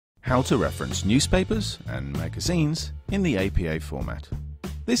How to reference newspapers and magazines in the APA format.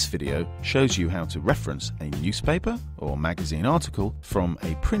 This video shows you how to reference a newspaper or magazine article from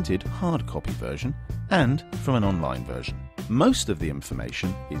a printed hard copy version and from an online version. Most of the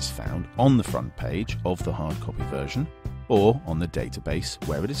information is found on the front page of the hard copy version or on the database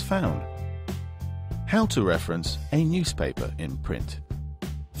where it is found. How to reference a newspaper in print.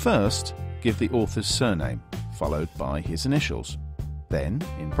 First, give the author's surname, followed by his initials. Then,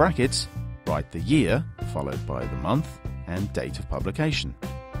 in brackets, write the year, followed by the month and date of publication.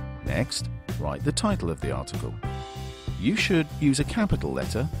 Next, write the title of the article. You should use a capital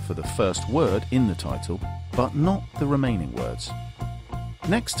letter for the first word in the title, but not the remaining words.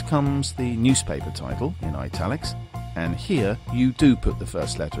 Next comes the newspaper title in italics, and here you do put the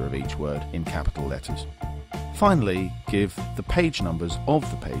first letter of each word in capital letters. Finally, give the page numbers of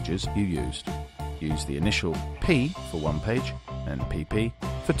the pages you used. Use the initial P for one page and PP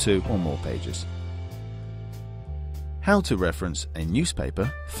for two or more pages. How to reference a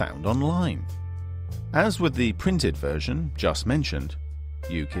newspaper found online. As with the printed version just mentioned,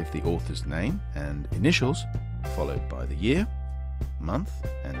 you give the author's name and initials, followed by the year, month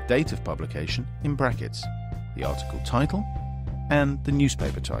and date of publication in brackets, the article title and the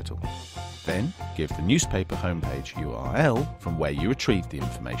newspaper title. Then give the newspaper homepage URL from where you retrieved the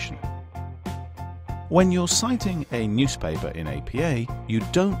information. When you're citing a newspaper in APA, you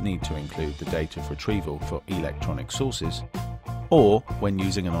don't need to include the date of retrieval for electronic sources or when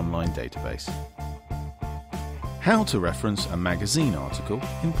using an online database. How to reference a magazine article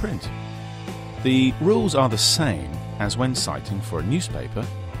in print. The rules are the same as when citing for a newspaper,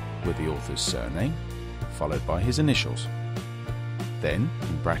 with the author's surname, followed by his initials. Then,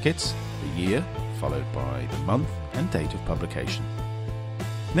 in brackets, the year, followed by the month and date of publication.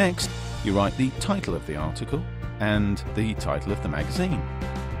 Next, you write the title of the article and the title of the magazine.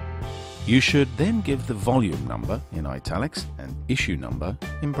 You should then give the volume number in italics and issue number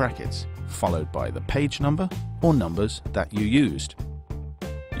in brackets, followed by the page number or numbers that you used.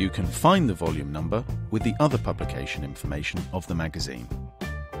 You can find the volume number with the other publication information of the magazine.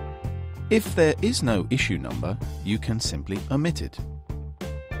 If there is no issue number, you can simply omit it.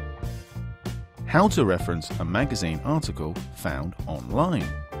 How to reference a magazine article found online.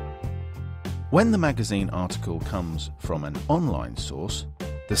 When the magazine article comes from an online source,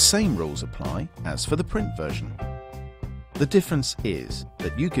 the same rules apply as for the print version. The difference is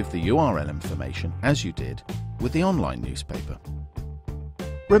that you give the URL information as you did with the online newspaper.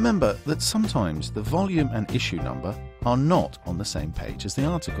 Remember that sometimes the volume and issue number are not on the same page as the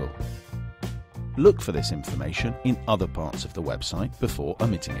article. Look for this information in other parts of the website before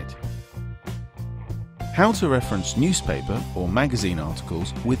omitting it. How to reference newspaper or magazine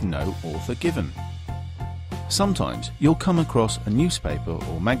articles with no author given. Sometimes you'll come across a newspaper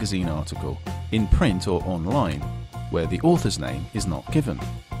or magazine article in print or online where the author's name is not given.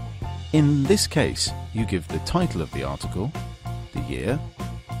 In this case, you give the title of the article, the year,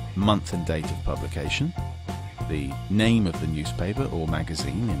 month and date of publication, the name of the newspaper or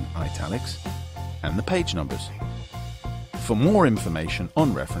magazine in italics, and the page numbers. For more information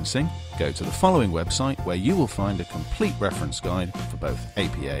on referencing, go to the following website where you will find a complete reference guide for both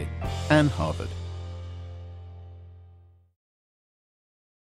APA and Harvard.